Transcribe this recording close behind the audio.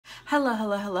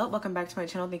Hello. Welcome back to my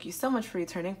channel. Thank you so much for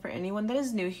returning. For anyone that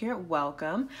is new here,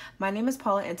 welcome. My name is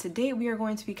Paula, and today we are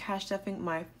going to be cash stuffing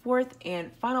my fourth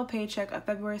and final paycheck of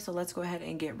February, so let's go ahead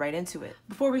and get right into it.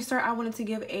 Before we start, I wanted to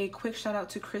give a quick shout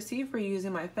out to Chrissy for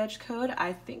using my fetch code.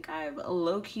 I think I've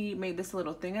low-key made this a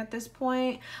little thing at this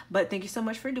point, but thank you so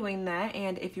much for doing that.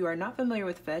 And if you are not familiar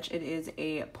with Fetch, it is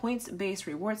a points-based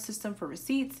reward system for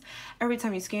receipts. Every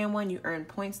time you scan one, you earn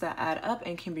points that add up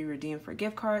and can be redeemed for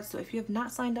gift cards. So if you have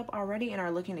not signed up already and are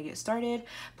looking to get started,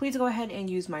 please go ahead and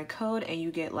use my code and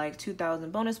you get like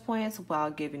 2,000 bonus points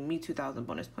while giving me 2,000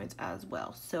 bonus points as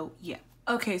well. So yeah.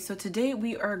 Okay, so today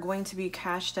we are going to be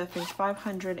cash stuffing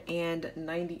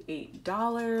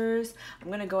 $598. I'm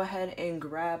gonna go ahead and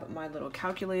grab my little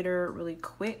calculator really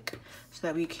quick so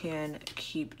that we can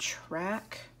keep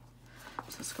track.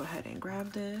 So let's go ahead and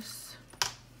grab this.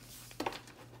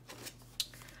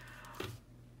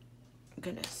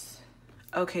 Goodness.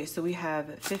 Okay, so we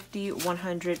have 50,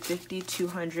 100, 50,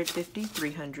 200, 50,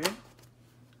 300. So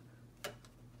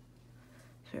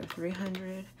we have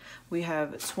 300. We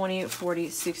have 20, 40,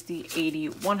 60, 80,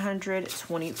 100,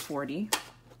 20, 40.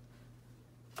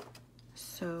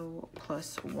 So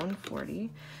plus 140.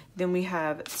 Then we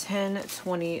have 10,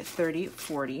 20, 30,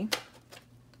 40.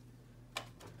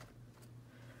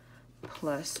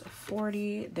 Plus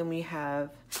 40. Then we have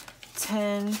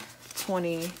 10,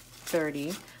 20,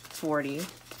 30, 40,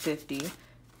 50,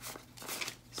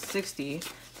 60,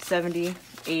 70,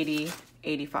 80,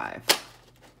 85.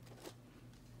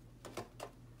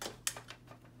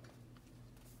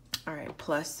 All right,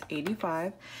 plus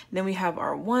 85. Then we have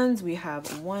our ones. We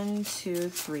have 1, 2,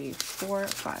 3, 4,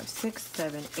 5, 6,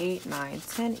 7, 8, 9,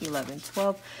 10, 11,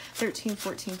 12, 13,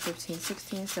 14, 15,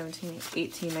 16, 17,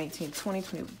 18, 19, 20,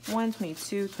 21,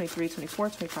 22, 23, 24,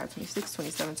 25, 26,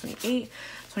 27, 28,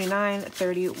 29,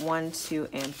 30, 1, 2,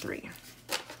 and 3.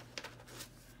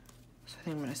 So I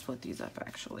think I'm gonna split these up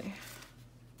actually,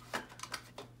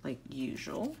 like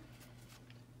usual.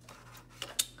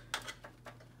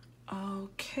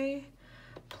 Okay,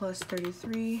 plus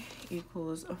 33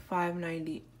 equals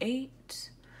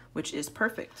 598, which is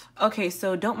perfect. Okay,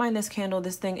 so don't mind this candle.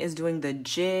 This thing is doing the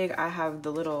jig. I have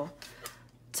the little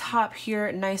top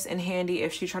here nice and handy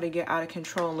if she try to get out of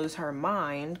control and lose her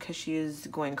mind, because she is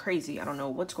going crazy. I don't know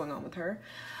what's going on with her.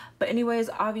 But anyways,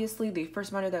 obviously the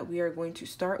first binder that we are going to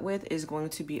start with is going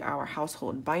to be our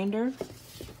household binder.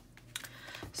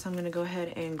 So I'm gonna go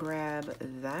ahead and grab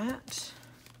that.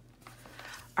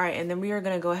 All right, and then we are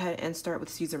gonna go ahead and start with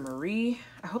Cesar Marie.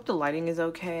 I hope the lighting is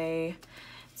okay.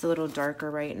 It's a little darker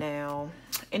right now.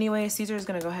 Anyway, Cesar is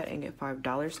gonna go ahead and get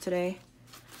 $5 today.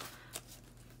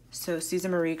 So Cesar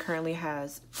Marie currently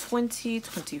has $20,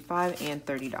 $25, and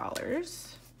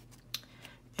 $30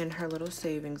 in her little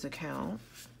savings account.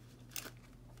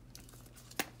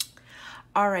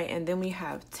 All right, and then we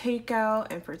have takeout,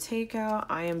 and for takeout,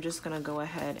 I am just gonna go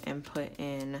ahead and put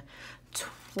in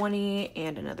 20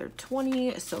 and another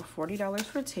 20, so $40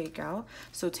 for takeout.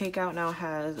 So takeout now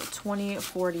has 20,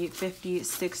 40, 50,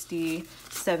 60,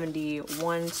 70,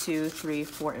 1, 2, 3,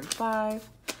 4, and 5.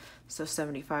 So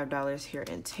 $75 here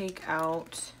in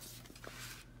takeout.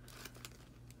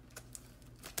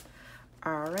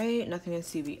 All right, nothing in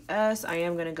CVS. I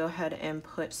am gonna go ahead and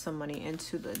put some money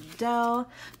into the Dell.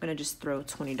 I'm gonna just throw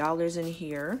 $20 in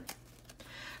here.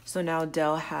 So now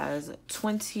Dell has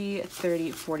 20,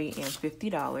 30, 40, and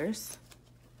 $50.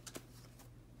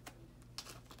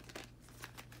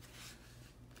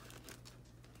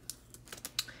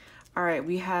 All right,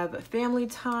 we have family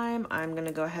time. I'm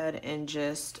gonna go ahead and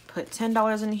just put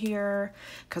 $10 in here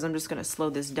because I'm just gonna slow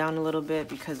this down a little bit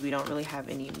because we don't really have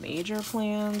any major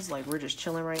plans. Like, we're just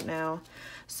chilling right now.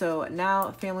 So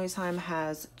now family time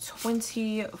has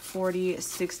 20, 40,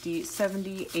 60,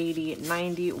 70, 80,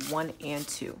 90, 1, and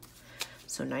 2.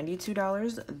 So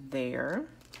 $92 there.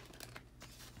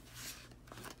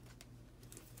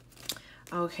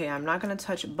 Okay, I'm not gonna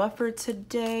touch buffer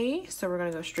today, so we're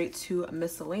gonna go straight to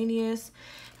miscellaneous.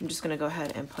 I'm just gonna go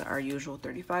ahead and put our usual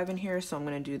 35 in here. So I'm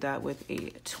gonna do that with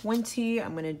a 20.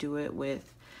 I'm gonna do it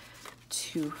with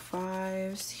 2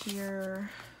 5s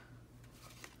here.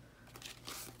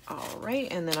 All right,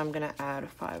 and then I'm gonna add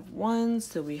 5 1s.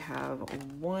 So we have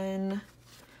 1,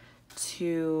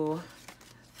 2,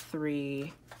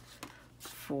 3,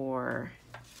 4,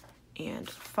 and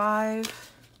 5.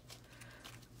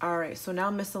 All right, so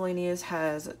now miscellaneous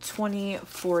has 20,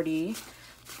 40,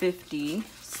 50,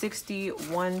 60,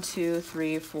 1, 2,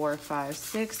 3, 4, 5,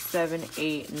 6, 7,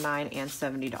 8, 9, and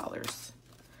 $70.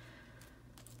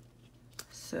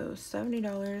 So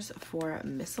 $70 for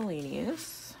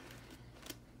miscellaneous.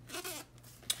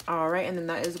 All right, and then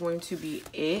that is going to be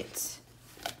it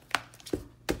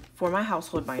for my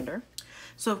household binder.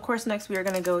 So of course, next we are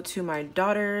gonna go to my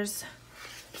daughter's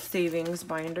savings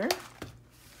binder.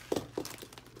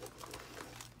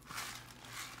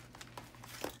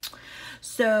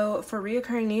 So for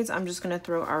reoccurring needs, I'm just gonna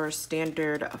throw our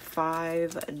standard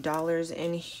 $5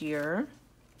 in here.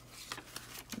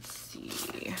 Let's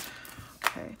see.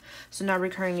 Okay, so now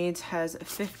recurring needs has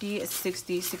 $50,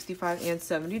 $60, $65, and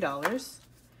 $70.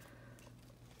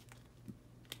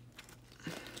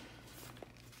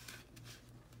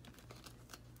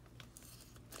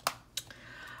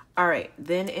 All right,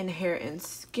 then in hair and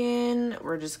skin,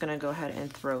 we're just gonna go ahead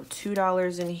and throw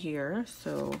 $2 in here.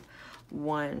 So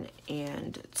 1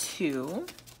 and 2.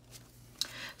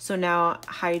 So now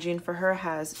hygiene for her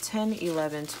has $10,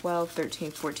 $11, $12,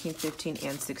 $13, $14, $15,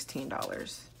 and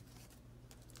 $16.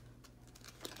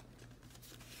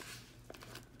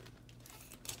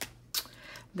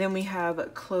 Then we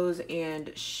have clothes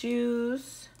and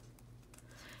shoes.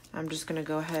 I'm just gonna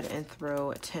go ahead and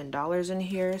throw $10 in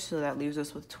here, so that leaves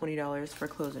us with $20 for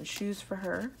clothes and shoes for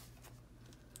her.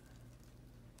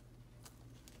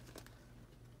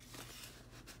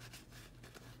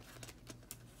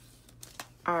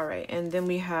 All right, and then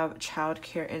we have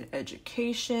childcare and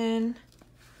education.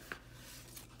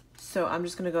 So I'm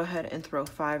just gonna go ahead and throw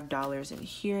 $5 in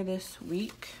here this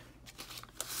week.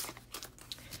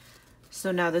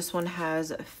 So now this one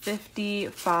has 50,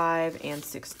 5, and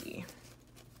 60.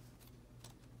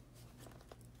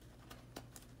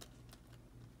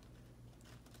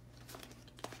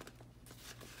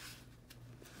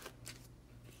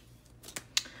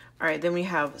 All right, then we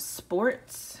have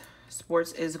sports.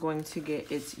 Sports is going to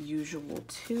get its usual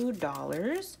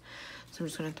 $2. So I'm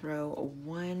just gonna throw a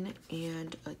 1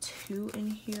 and a 2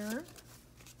 in here.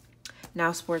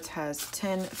 Now sports has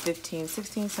 10, 15,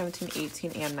 16, 17,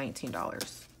 18, and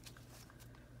 $19.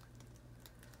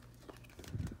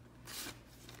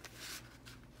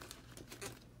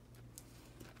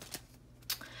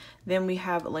 Then we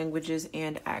have languages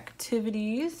and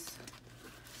activities.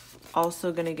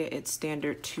 Also gonna get its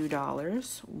standard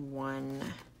 $2,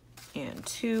 1 and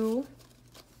 2.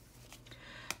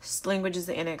 Languages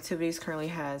and activities currently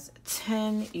has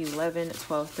 10, 11,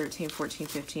 12, 13, 14,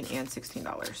 15, and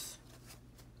 $16.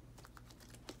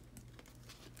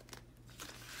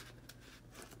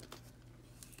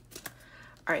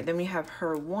 All right, then we have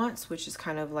her wants, which is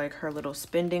kind of like her little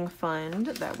spending fund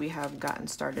that we have gotten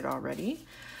started already.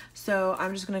 So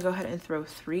I'm just gonna go ahead and throw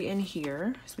 3 in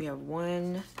here. So we have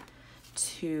 1,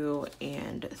 2,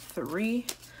 and 3.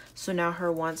 So now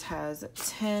her wants has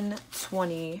 10,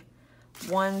 20,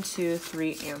 1, 2,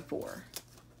 3, and 4.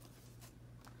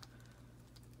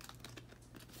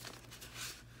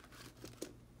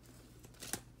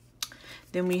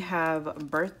 Then we have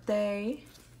birthday.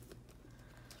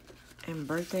 And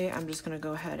birthday, I'm just gonna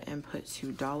go ahead and put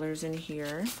 $2 in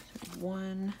here. 1,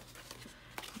 and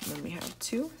then we have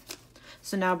 2.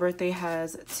 So now birthday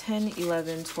has 10,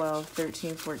 11, 12,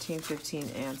 13, 14, 15,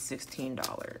 and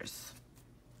 $16.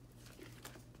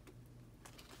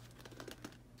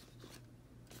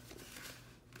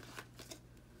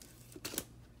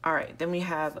 All right, then we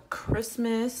have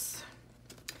Christmas.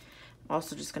 I'm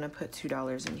also just gonna put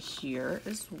 $2 in here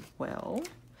as well.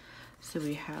 So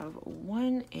we have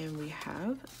 1 and we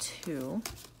have 2.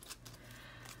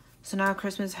 So now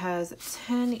Christmas has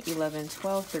 10, 11,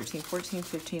 12, 13, 14,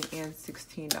 15, and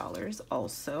 $16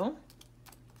 also.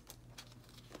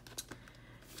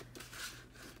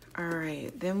 All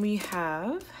right, then we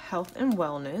have health and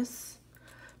wellness.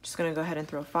 Just gonna go ahead and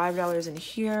throw $5 in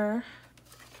here.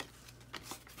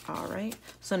 All right,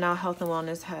 so now health and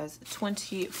wellness has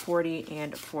 20, 40,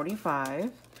 and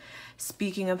 45.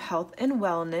 Speaking of health and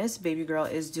wellness, baby girl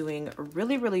is doing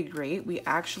really, really great. We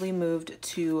actually moved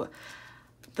to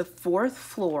the 4th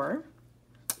floor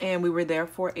and we were there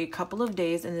for a couple of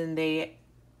days and then they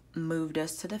moved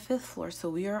us to the 5th floor. So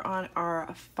we are on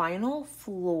our final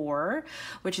floor,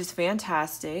 which is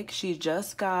fantastic. She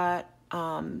just got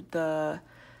the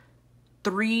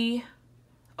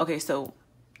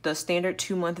standard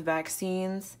 2-month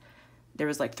vaccines. There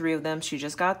was like 3 of them. She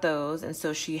just got those. And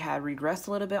so she had regressed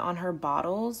a little bit on her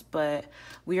bottles, but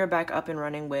we are back up and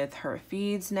running with her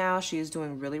feeds now. She is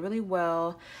doing really, really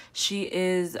well. She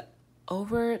is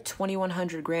over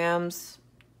 2,100 grams.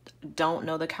 Don't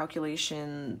know the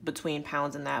calculation between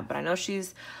pounds and that, but I know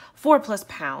she's 4+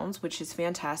 pounds, which is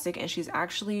fantastic. And she's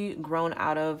actually grown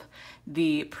out of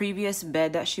the previous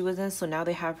bed that she was in. So now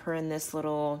they have her in this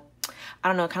little, I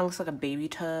don't know, it kind of looks like a baby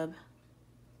tub.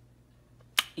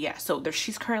 yeah, so there,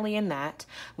 she's currently in that,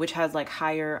 which has like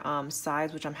higher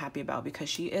size, which I'm happy about because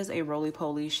she is a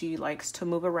roly-poly. She likes to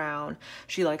move around.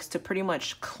 She likes to pretty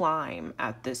much climb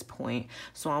at this point.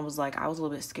 So I was like, I was a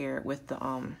little bit scared with the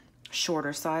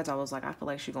shorter size. I was like, I feel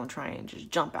like she's gonna try and just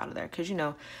jump out of there, because you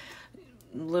know,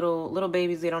 little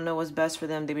babies, they don't know what's best for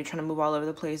them. They be trying to move all over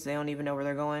the place. They don't even know where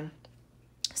they're going.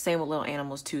 Same with little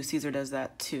animals too. Caesar does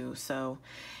that too. So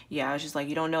yeah, I was just like,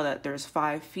 you don't know that there's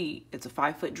 5 feet. It's a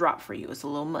 5-foot drop for you. It's a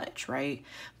little much, right?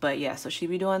 But yeah, so she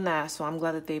be doing that. So I'm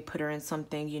glad that they put her in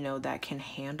something, you know, that can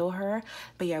handle her.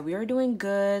 But yeah, we are doing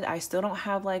good. I still don't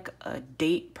have like a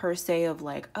date per se of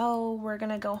like, oh, we're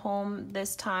gonna go home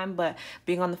this time. But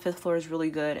being on the 5th floor is really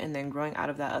good. And then growing out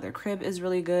of that other crib is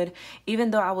really good.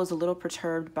 Even though I was a little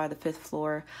perturbed by the 5th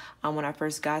floor when I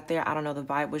first got there, I don't know, the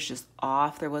vibe was just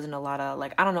off. There wasn't a lot of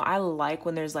like, I don't know, I like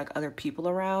when there's like other people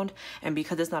around, and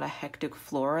because it's not a hectic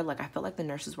floor, like I felt like the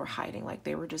nurses were hiding. Like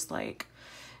they were just like,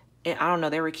 I don't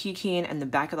know, they were kikiing in the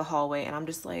back of the hallway, and I'm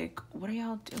just like, what are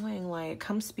y'all doing? Like,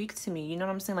 come speak to me. You know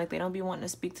what I'm saying? Like, they don't be wanting to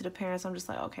speak to the parents. I'm just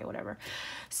like, okay, whatever.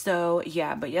 So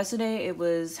yeah, but yesterday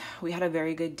we had a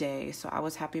very good day. So I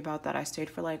was happy about that. I stayed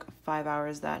for like 5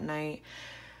 hours that night.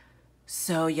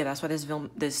 So yeah, that's why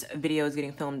this video is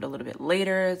getting filmed a little bit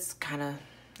later. It's kind of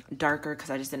darker because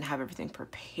I just didn't have everything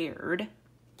prepared.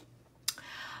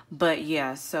 But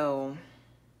yeah, so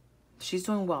she's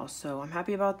doing well, so I'm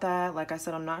happy about that. Like I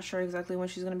said, I'm not sure exactly when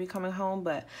she's going to be coming home,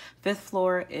 but 5th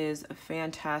floor is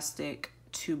fantastic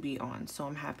to be on, so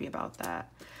I'm happy about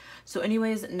that. So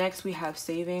anyways, next we have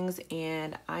savings,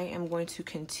 and I am going to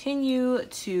continue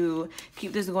to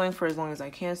keep this going for as long as I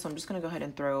can. So I'm just going to go ahead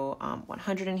and throw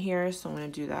 100 in here. So I'm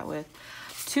going to do that with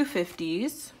 2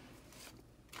 50s.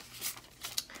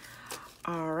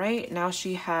 All right, now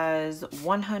she has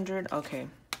 100. Okay,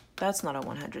 that's not a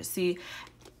 100. See,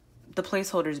 the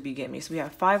placeholders be getting me. So we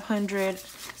have 500,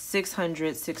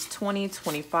 600, 620,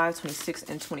 25, 26,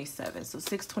 and 27. So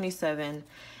 627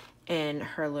 in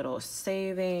her little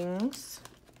savings.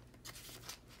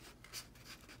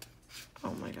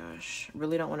 Oh my gosh,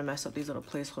 really don't want to mess up these little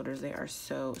placeholders. They are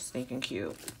so stinking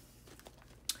cute.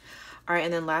 All right,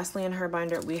 and then lastly in her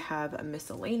binder, we have a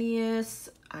miscellaneous.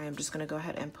 I am just gonna go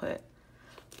ahead and put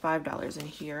 $5 in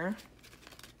here.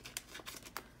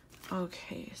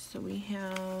 Okay, so we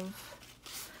have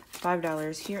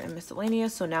 $5 here in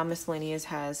miscellaneous. So now miscellaneous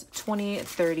has $20,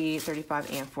 $30,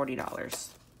 $35, and $40.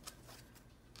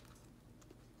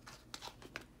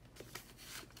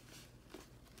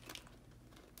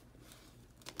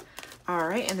 All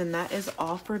right, and then that is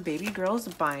all for baby girl's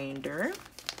binder.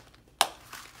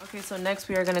 Okay, so next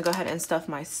we are going to go ahead and stuff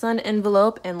my son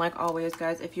envelope. And like always,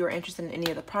 guys, if you are interested in any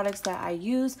of the products that I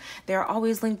use, they are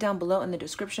always linked down below in the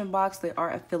description box. They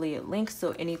are affiliate links,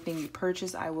 so anything you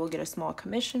purchase, I will get a small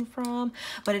commission from.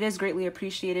 But it is greatly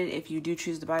appreciated if you do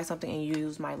choose to buy something and you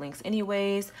use my links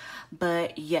anyways.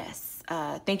 But yes,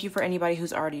 thank you for anybody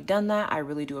who's already done that. I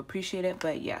really do appreciate it.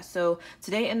 But yeah, so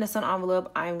today in the sun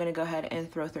envelope, I'm going to go ahead and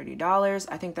throw $30.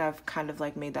 I think that I've kind of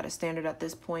like made that a standard at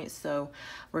this point. So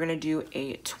we're going to do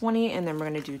a 20, and then we're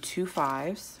going to do 2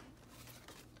 5s.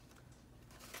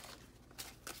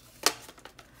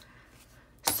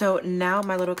 So now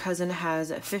my little cousin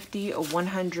has 50,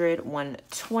 100,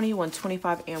 120,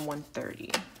 125, and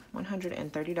 130.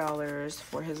 $130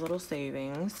 for his little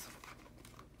savings.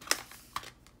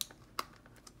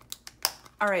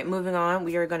 All right, moving on,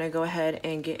 we are going to go ahead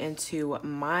and get into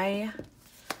my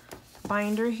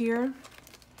binder here.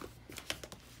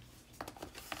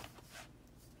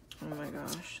 Oh my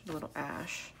gosh, the little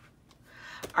ash.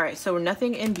 All right, so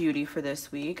nothing in beauty for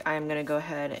this week. I am going to go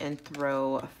ahead and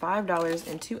throw $5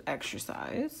 into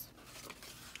exercise.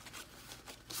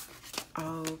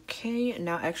 Okay,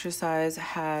 now exercise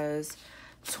has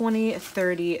 $20,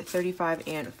 $30, $35,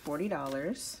 and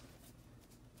 $40.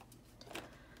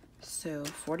 So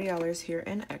 $40 here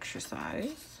in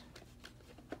exercise.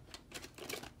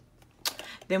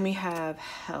 Then we have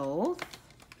health.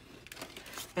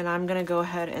 And I'm going to go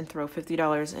ahead and throw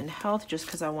 $50 in health just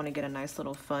because I want to get a nice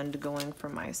little fund going for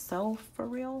myself, for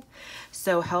real.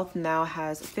 So health now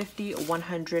has 50,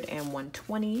 100, and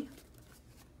 120.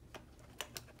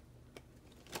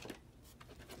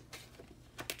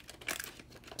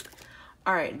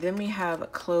 All right, then we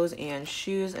have clothes and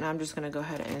shoes, and I'm just going to go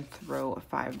ahead and throw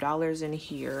 $5 in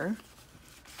here.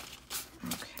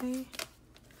 Okay.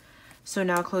 So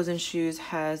now clothes and shoes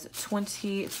has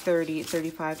 20, 30,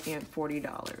 35, and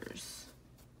 $40.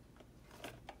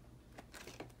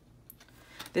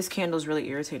 This candle is really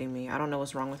irritating me. I don't know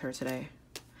what's wrong with her today.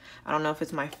 I don't know if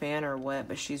it's my fan or what,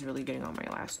 but she's really getting on my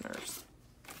last nerves.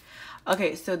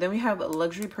 Okay, so then we have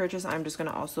luxury purchase. I'm just going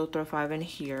to also throw 5 in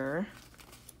here.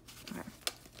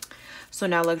 So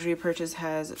now luxury purchase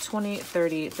has $20,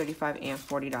 $30, $35, and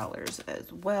 $40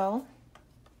 as well.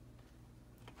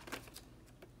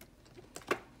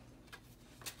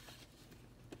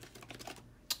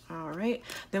 All right,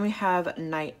 then we have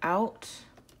night out,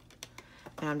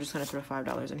 and I'm just gonna throw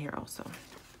 $5 in here also.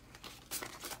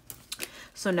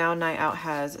 So now night out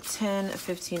has 10,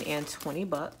 15, and 20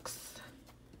 bucks.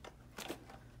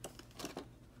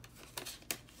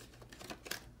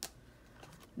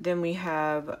 Then we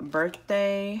have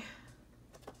birthday,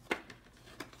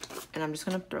 and I'm just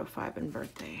gonna throw 5 in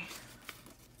birthday.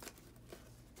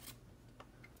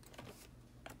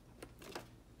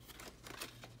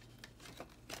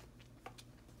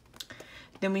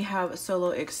 Then we have solo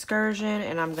excursion,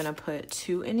 and I'm gonna put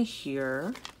 2 in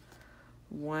here.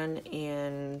 1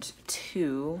 and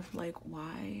 2, like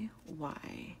why?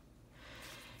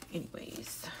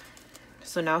 Anyways,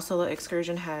 so now solo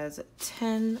excursion has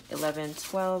 10, 11,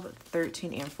 12,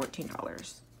 13, and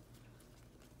 $14.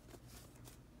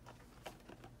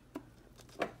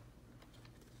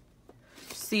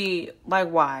 See, like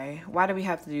why? Why do we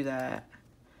have to do that?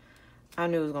 I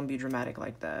knew it was gonna be dramatic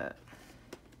like that.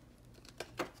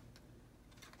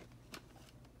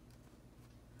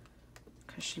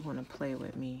 She want to play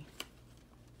with me.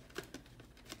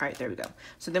 All right, there we go.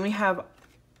 So then we have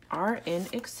RN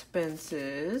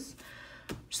expenses.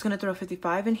 I'm just gonna throw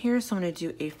 55 in here. So I'm gonna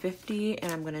do a 50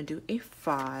 and I'm gonna do a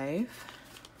 5.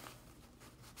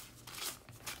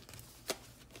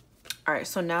 All right,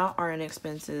 so now RN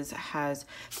expenses has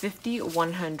 50,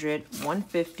 100,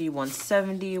 150,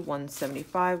 170,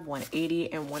 175,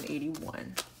 180, and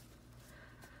 181.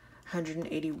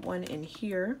 181 in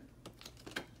here.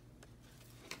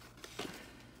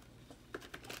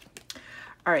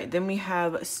 All right, then we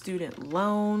have student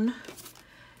loan,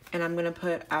 and I'm gonna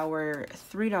put our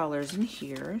 $3 in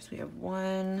here. So we have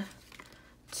 1,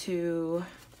 2,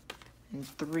 and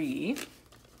 3.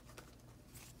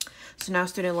 So now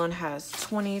student loan has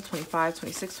 20, 25,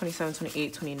 26, 27,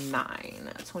 28, 29.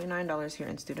 $29 here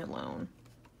in student loan.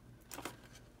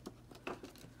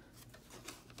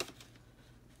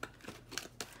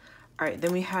 All right,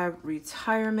 then we have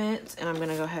retirement, and I'm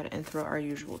gonna go ahead and throw our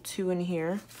usual 2 in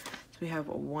here. We have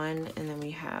 1 and then we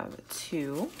have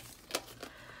 2.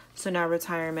 So now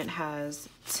retirement has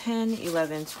 10,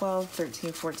 11, 12,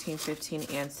 13, 14, 15,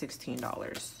 and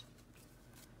 $16.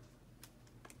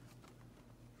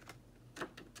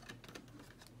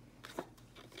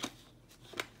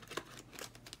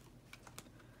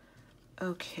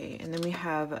 Okay, and then we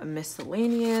have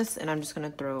miscellaneous, and I'm just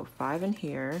gonna throw 5 in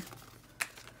here.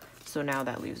 So now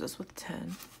that leaves us with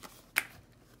 10.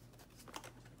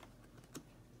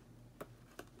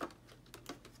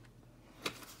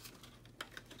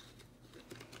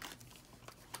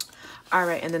 All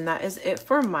right, and then that is it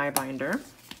for my binder.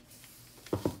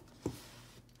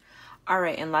 All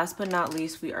right, and last but not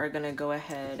least, we are gonna go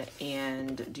ahead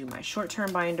and do my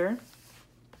short-term binder.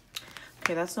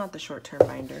 Okay, that's not the short-term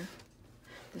binder.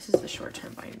 This is the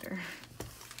short-term binder.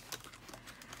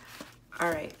 All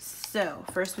right, so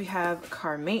first we have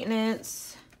car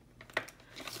maintenance,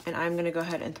 and I'm gonna go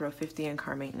ahead and throw 50 in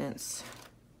car maintenance.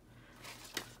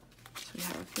 So we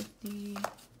have 50.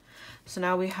 So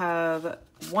now we have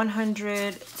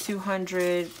 100,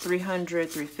 200, 300,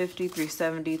 350,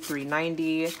 370,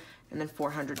 390, and then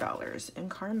 $400 in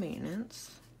car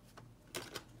maintenance.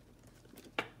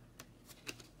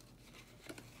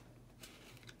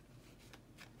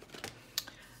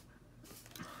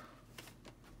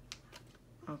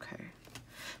 Okay.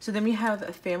 So then we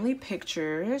have family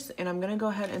pictures, and I'm gonna go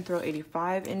ahead and throw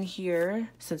 85 in here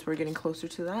since we're getting closer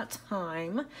to that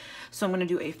time. So I'm gonna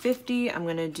do a 50, I'm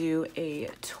gonna do a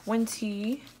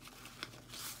 20,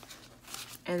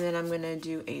 and then I'm gonna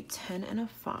do a 10 and a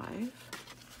 5.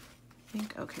 I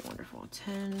think, okay, wonderful,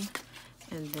 10,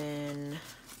 and then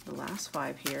the last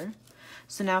 5 here.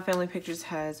 So now family pictures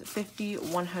has 50,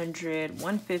 100,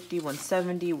 150,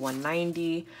 170,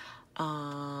 190,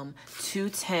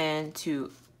 210,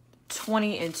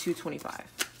 220, and 225.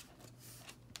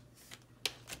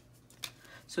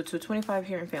 So 225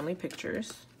 here in family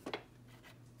pictures.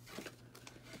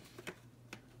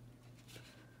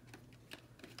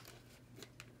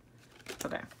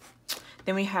 Okay.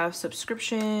 Then we have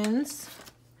subscriptions.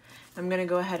 I'm gonna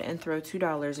go ahead and throw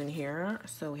 $2 in here.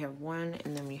 So we have 1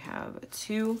 and then we have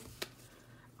 2.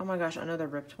 Oh my gosh, another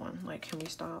ripped one. Like, can we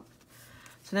stop?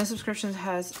 So then subscriptions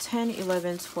has 10,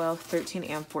 11, 12, 13,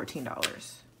 and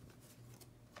 $14.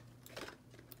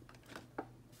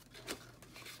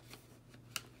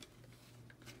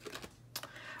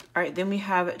 All right, then we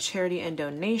have charity and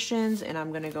donations, and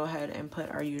I'm gonna go ahead and put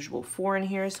our usual 4 in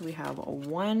here. So we have a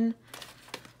 1,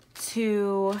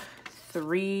 2,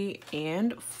 3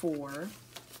 and 4.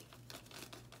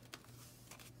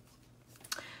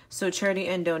 So charity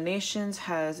and donations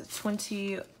has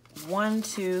 20, 1,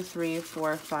 2, 3,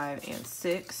 4, 5, and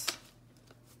 6.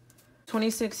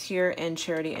 26 here in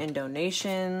charity and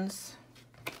donations.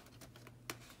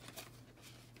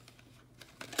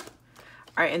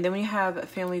 All right, and then we have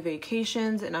family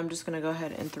vacations, and I'm just gonna go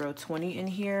ahead and throw 20 in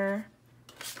here.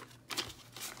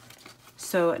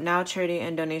 So now charity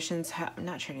and donations have,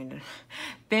 not charity and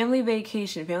family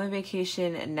vacation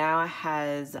now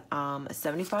has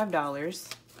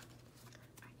 $75.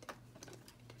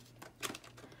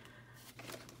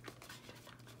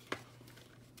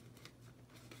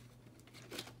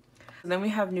 Then we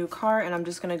have new car, and I'm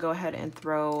just gonna go ahead and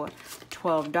throw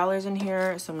 $12 in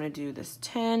here. So I'm gonna do this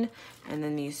 10 and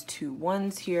then these 2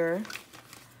 1s here.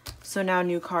 So now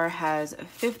new car has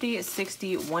 50,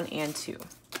 60, 1 and 2.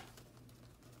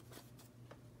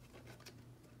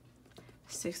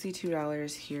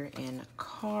 $62 here in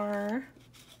car.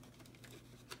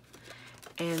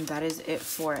 And that is it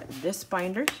for this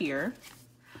binder here.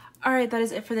 All right, that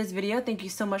is it for this video. Thank you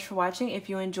so much for watching. If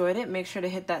you enjoyed it, make sure to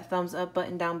hit that thumbs up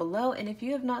button down below. And if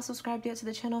you have not subscribed yet to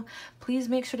the channel, please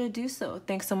make sure to do so.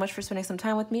 Thanks so much for spending some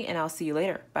time with me, and I'll see you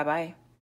later. Bye-bye.